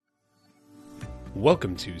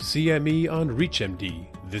Welcome to CME on ReachMD.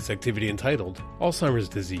 This activity entitled Alzheimer's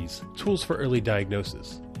Disease, Tools for Early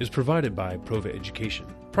Diagnosis is provided by Prova Education.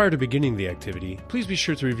 Prior to beginning the activity, please be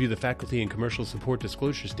sure to review the faculty and commercial support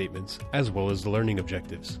disclosure statements as well as the learning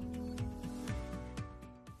objectives.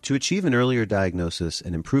 To achieve an earlier diagnosis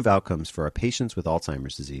and improve outcomes for our patients with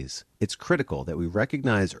Alzheimer's disease, it's critical that we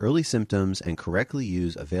recognize early symptoms and correctly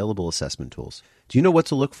use available assessment tools. Do you know what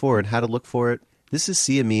to look for and how to look for it? This is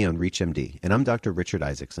CME on ReachMD, and I'm Dr. Richard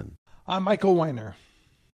Isaacson. I'm Michael Weiner.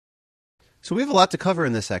 So we have a lot to cover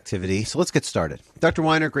in this activity, so let's get started. Dr.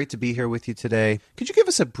 Weiner, great to be here with you today. Could you give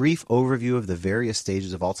us a brief overview of the various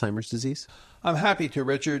stages of Alzheimer's disease? I'm happy to,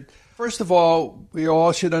 Richard. First of all, we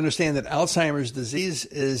all should understand that Alzheimer's disease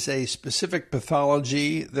is a specific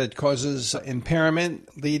pathology that causes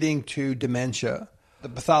impairment leading to dementia. The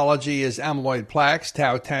pathology is amyloid plaques,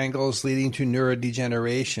 tau tangles, leading to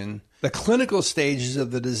neurodegeneration. The clinical stages of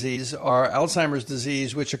the disease are Alzheimer's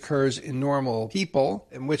disease, which occurs in normal people,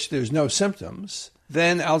 in which there's no symptoms.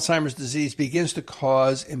 Then Alzheimer's disease begins to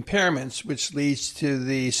cause impairments, which leads to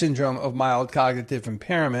the syndrome of mild cognitive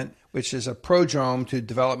impairment, which is a prodrome to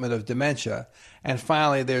development of dementia. And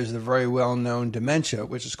finally, there's the very well-known dementia,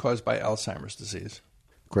 which is caused by Alzheimer's disease.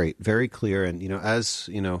 Great. Very clear. And,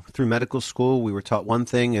 through medical school, we were taught one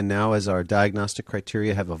thing, and now as our diagnostic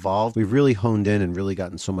criteria have evolved, we've really honed in and really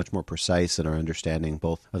gotten so much more precise in our understanding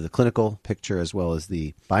both of the clinical picture as well as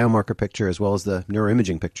the biomarker picture as well as the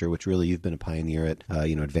neuroimaging picture, which really you've been a pioneer at,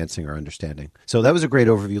 advancing our understanding. So that was a great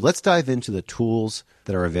overview. Let's dive into the tools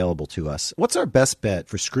that are available to us. What's our best bet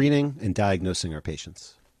for screening and diagnosing our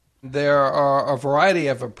patients? There are a variety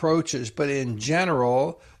of approaches, but in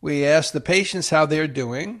general, we ask the patients how they're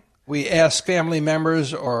doing. We ask family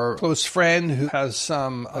members or a close friend who has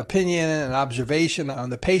some opinion and observation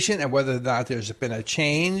on the patient and whether or not there's been a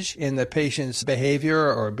change in the patient's behavior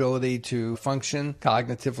or ability to function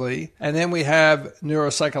cognitively. And then we have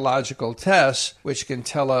neuropsychological tests, which can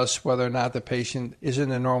tell us whether or not the patient is in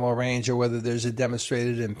the normal range or whether there's a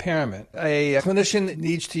demonstrated impairment. A clinician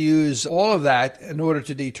needs to use all of that in order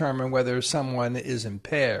to determine whether someone is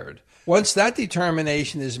impaired. Once that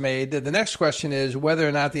determination is made, the next question is whether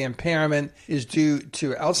or not the impairment is due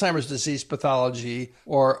to Alzheimer's disease pathology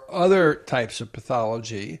or other types of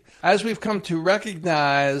pathology. As we've come to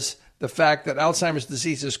recognize the fact that Alzheimer's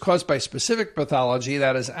disease is caused by specific pathology,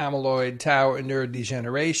 that is amyloid, tau, and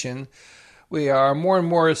neurodegeneration, we are more and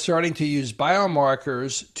more starting to use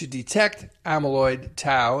biomarkers to detect amyloid,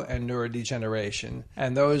 tau, and neurodegeneration.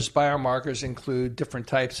 And those biomarkers include different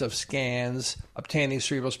types of scans, obtaining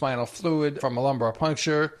cerebrospinal fluid from a lumbar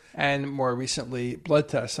puncture, and more recently, blood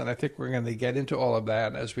tests. And I think we're going to get into all of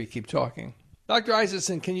that as we keep talking. Dr.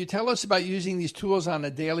 Isaacson, can you tell us about using these tools on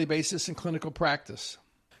a daily basis in clinical practice?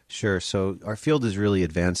 Sure. So our field has really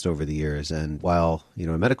advanced over the years. And while,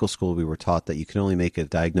 in medical school, we were taught that you can only make a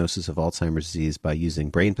diagnosis of Alzheimer's disease by using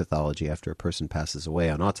brain pathology after a person passes away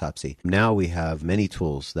on autopsy. Now we have many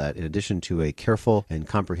tools that, in addition to a careful and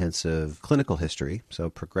comprehensive clinical history, so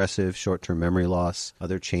progressive short-term memory loss,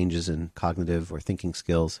 other changes in cognitive or thinking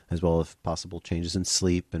skills, as well as possible changes in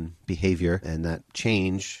sleep and behavior, and that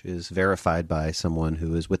change is verified by someone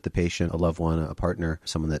who is with the patient, a loved one, a partner,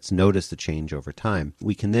 someone that's noticed the change over time.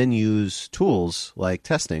 We can then use tools like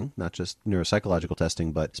testing, not just neuropsychological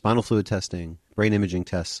testing, but spinal fluid testing, brain imaging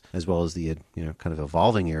tests, as well as the kind of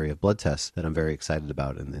evolving area of blood tests that I'm very excited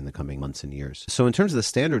about in the coming months and years. So in terms of the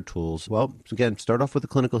standard tools, well, again, start off with the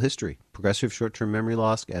clinical history. Progressive short-term memory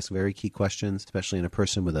loss, ask very key questions, especially in a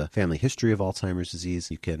person with a family history of Alzheimer's disease.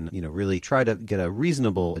 You can, really try to get a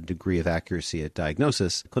reasonable degree of accuracy at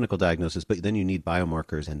diagnosis, clinical diagnosis, but then you need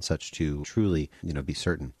biomarkers and such to truly, be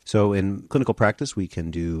certain. So in clinical practice, we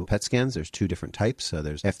can do PET scans. There's two different types.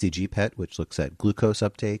 There's FDG PET, which looks at glucose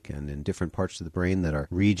uptake and in different parts of the brain that are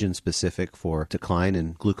region-specific for decline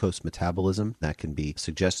in glucose metabolism. That can be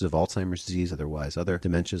suggestive of Alzheimer's disease, otherwise other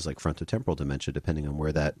dementias like frontotemporal dementia, depending on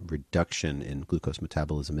where that reduction in glucose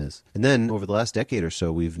metabolism is. And then over the last decade or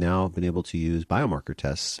so, we've now been able to use biomarker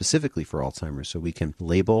tests specifically for Alzheimer's. So we can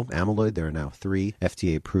label amyloid. There are now 3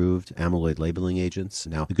 FDA-approved amyloid labeling agents.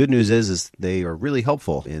 Now, the good news is they are really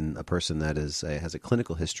helpful in a person that has a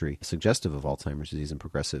clinical history suggestive of Alzheimer's disease and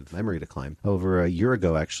progressive memory decline. Over a year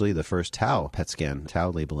ago, actually, the first tau PET scan, tau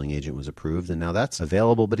labeling agent was approved, and now that's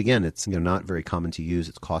available. But again, it's not very common to use.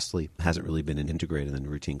 It's costly. It hasn't really been integrated in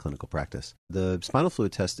routine clinical practice. The spinal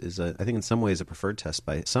fluid test is, I think in some ways, a preferred test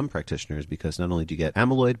by some practitioners because not only do you get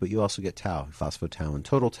amyloid, but you also get tau, phospho-tau and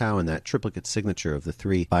total tau, and that triplicate signature of the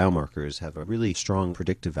 3 biomarkers have a really strong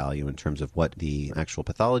predictive value in terms of what the actual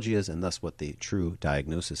pathology is and thus what the true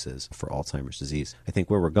diagnosis is for Alzheimer's disease. I think think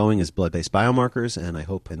where we're going is blood-based biomarkers, and I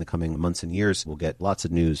hope in the coming months and years we'll get lots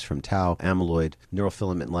of news from tau, amyloid,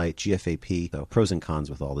 neurofilament light, GFAP, so pros and cons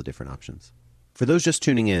with all the different options. For those just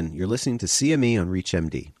tuning in, you're listening to CME on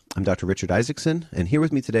ReachMD. I'm Dr. Richard Isaacson, and here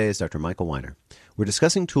with me today is Dr. Michael Weiner. We're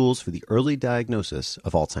discussing tools for the early diagnosis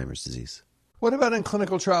of Alzheimer's disease. What about in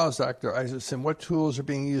clinical trials, Dr. Isaacson? What tools are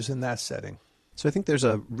being used in that setting? So I think there's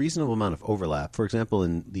a reasonable amount of overlap. For example,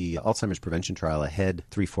 in the Alzheimer's prevention trial, AHEAD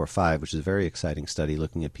 345, which is a very exciting study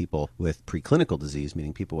looking at people with preclinical disease,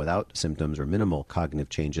 meaning people without symptoms or minimal cognitive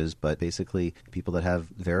changes, but basically people that have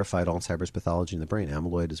verified Alzheimer's pathology in the brain,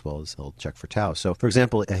 amyloid, as well as they'll check for tau. So, for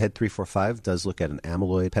example, AHEAD 345 does look at an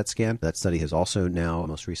amyloid PET scan. That study has also now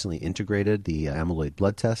most recently integrated the amyloid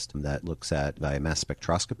blood test that looks at, via mass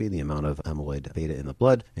spectroscopy, the amount of amyloid beta in the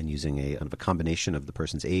blood, and using a combination of the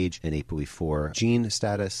person's age and APOE4 gene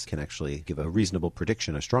status can actually give a reasonable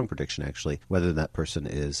prediction, a strong prediction actually, whether that person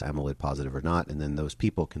is amyloid positive or not, and then those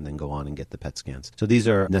people can then go on and get the PET scans. So these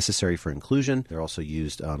are necessary for inclusion. They're also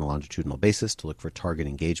used on a longitudinal basis to look for target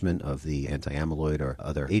engagement of the anti-amyloid or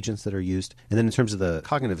other agents that are used. And then in terms of the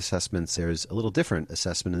cognitive assessments, there's a little different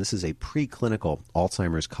assessment, and this is a preclinical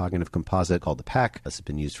Alzheimer's cognitive composite called the PAC. This has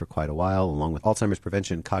been used for quite a while, along with Alzheimer's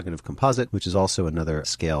Prevention Cognitive Composite, which is also another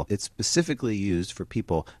scale. It's specifically used for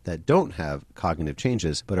people that don't have cognitive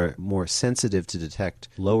changes, but are more sensitive to detect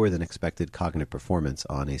lower than expected cognitive performance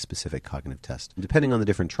on a specific cognitive test. Depending on the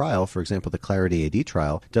different trial, for example, the Clarity AD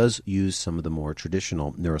trial does use some of the more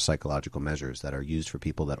traditional neuropsychological measures that are used for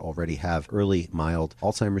people that already have early mild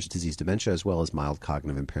Alzheimer's disease dementia, as well as mild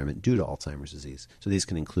cognitive impairment due to Alzheimer's disease. So these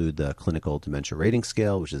can include the Clinical Dementia Rating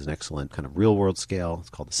Scale, which is an excellent kind of real-world scale. It's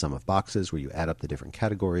called the sum of boxes, where you add up the different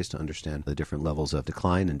categories to understand the different levels of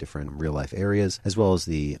decline in different real-life areas, as well as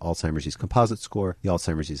the Alzheimer's disease composite score, the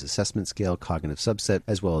Alzheimer's disease assessment scale, cognitive subset,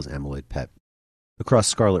 as well as amyloid PET. Across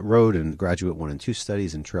Scarlet Road and Graduate 1 and 2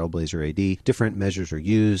 studies and Trailblazer AD, different measures are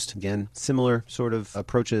used. Again, similar sort of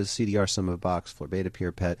approaches, CDR sum of box, Floor Beta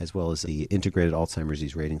Peer PET, as well as the integrated Alzheimer's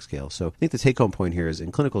disease rating scale. So I think the take-home point here is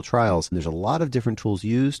in clinical trials, there's a lot of different tools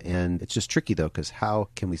used, and it's just tricky, though, because how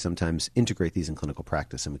can we sometimes integrate these in clinical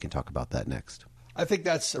practice? And we can talk about that next. I think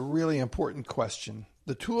that's a really important question.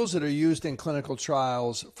 The tools that are used in clinical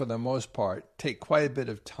trials, for the most part, take quite a bit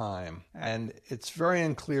of time. And it's very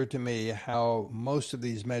unclear to me how most of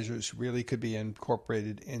these measures really could be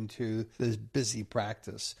incorporated into this busy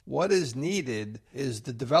practice. What is needed is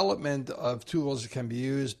the development of tools that can be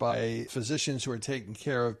used by physicians who are taking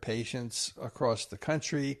care of patients across the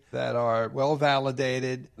country that are well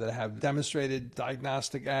validated, that have demonstrated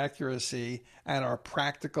diagnostic accuracy, and are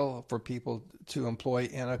practical for people to employ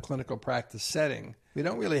in a clinical practice setting. We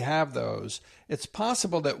don't really have those. It's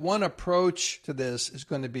possible that one approach to this is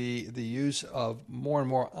going to be the use of more and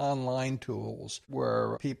more online tools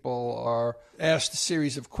where people are asked a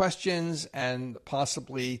series of questions and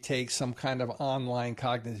possibly take some kind of online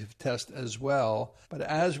cognitive test as well. But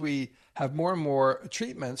as we have more and more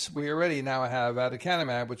treatments, we already now have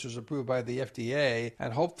aducanumab, which was approved by the FDA,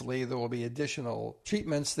 and hopefully there will be additional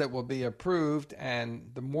treatments that will be approved,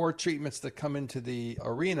 and the more treatments that come into the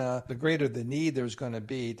arena, the greater the need there's going to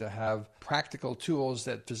be to have practical tools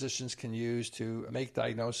that physicians can use to make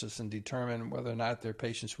diagnosis and determine whether or not their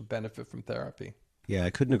patients would benefit from therapy. Yeah,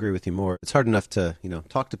 I couldn't agree with you more. It's hard enough to,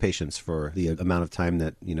 talk to patients for the amount of time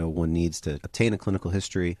that, one needs to obtain a clinical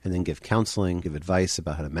history and then give counseling, give advice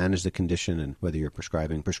about how to manage the condition and whether you're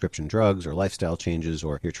prescribing prescription drugs or lifestyle changes,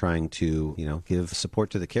 or you're trying to, give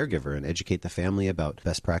support to the caregiver and educate the family about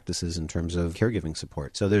best practices in terms of caregiving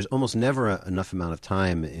support. So there's almost never enough amount of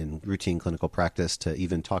time in routine clinical practice to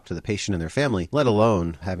even talk to the patient and their family, let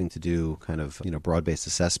alone having to do kind of, broad-based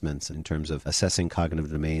assessments in terms of assessing cognitive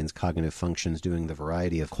domains, cognitive functions, doing the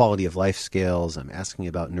variety of quality of life scales. I'm asking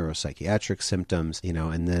about neuropsychiatric symptoms,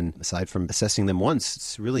 and then aside from assessing them once,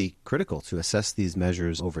 it's really critical to assess these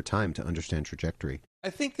measures over time to understand trajectory.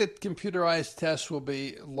 I think that computerized tests will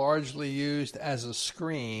be largely used as a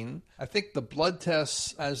screen. I think the blood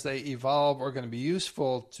tests, as they evolve, are going to be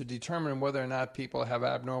useful to determine whether or not people have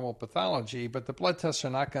abnormal pathology, but the blood tests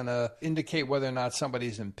are not going to indicate whether or not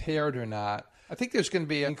somebody's impaired or not. I think there's going to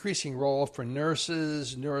be an increasing role for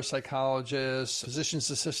nurses, neuropsychologists, physician's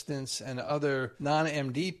assistants, and other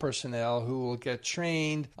non-MD personnel who will get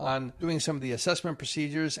trained on doing some of the assessment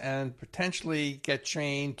procedures and potentially get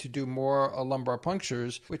trained to do more lumbar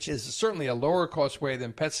punctures, which is certainly a lower cost way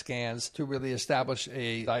than PET scans to really establish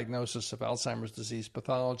a diagnosis of Alzheimer's disease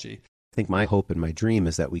pathology. I think my hope and my dream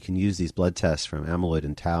is that we can use these blood tests from amyloid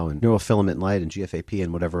and tau and neurofilament light and GFAP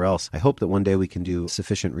and whatever else. I hope that one day we can do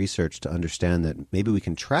sufficient research to understand that maybe we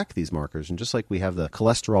can track these markers. And just like we have the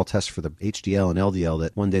cholesterol test for the HDL and LDL,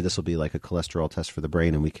 that one day this will be like a cholesterol test for the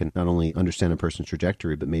brain, and we can not only understand a person's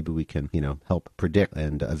trajectory, but maybe we can, help predict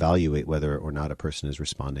and evaluate whether or not a person is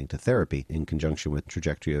responding to therapy in conjunction with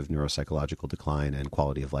trajectory of neuropsychological decline and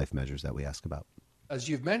quality of life measures that we ask about. As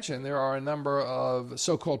you've mentioned, there are a number of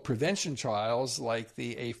so-called prevention trials like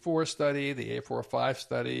the A4 study, the A45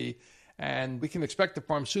 study, and we can expect the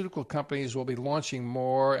pharmaceutical companies will be launching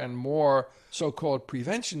more and more so-called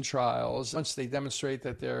prevention trials once they demonstrate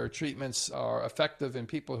that their treatments are effective in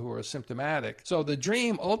people who are symptomatic. So the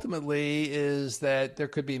dream ultimately is that there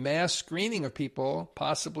could be mass screening of people,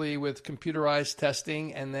 possibly with computerized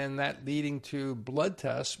testing, and then that leading to blood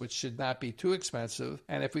tests, which should not be too expensive.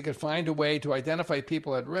 And if we could find a way to identify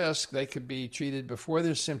people at risk, they could be treated before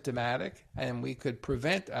they're symptomatic, and we could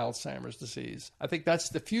prevent Alzheimer's disease. I think that's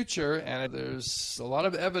the future, and there's a lot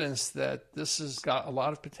of evidence that this has got a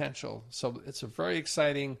lot of potential. So it's a very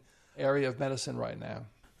exciting area of medicine right now.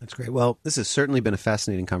 That's great. Well, this has certainly been a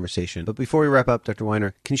fascinating conversation. But before we wrap up, Dr.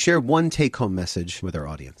 Weiner, can you share one take-home message with our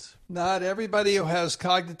audience? Not everybody who has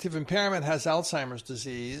cognitive impairment has Alzheimer's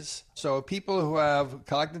disease. So people who have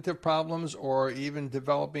cognitive problems or even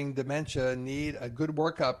developing dementia need a good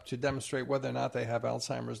workup to demonstrate whether or not they have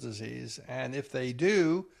Alzheimer's disease. And if they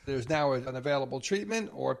do, there's now an available treatment,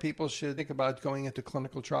 or people should think about going into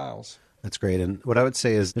clinical trials. That's great. And what I would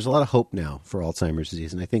say is there's a lot of hope now for Alzheimer's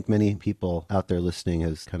disease. And I think many people out there listening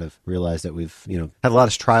has kind of realized that we've, had a lot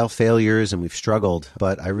of trial failures and we've struggled.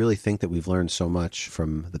 But I really think that we've learned so much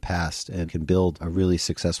from the past and can build a really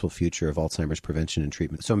successful future of Alzheimer's prevention and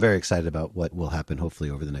treatment. So I'm very excited about what will happen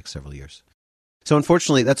hopefully over the next several years. So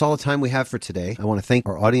unfortunately, that's all the time we have for today. I want to thank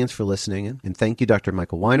our audience for listening, and thank you, Dr.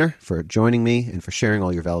 Michael Weiner, for joining me and for sharing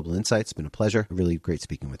all your valuable insights. It's been a pleasure. Really great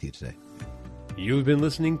speaking with you today. You have been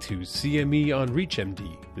listening to CME on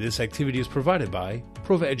ReachMD. This activity is provided by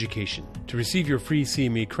Prova Education. To receive your free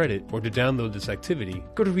CME credit or to download this activity,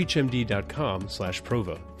 go to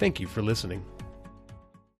reachmd.com/Prova. Thank you for listening.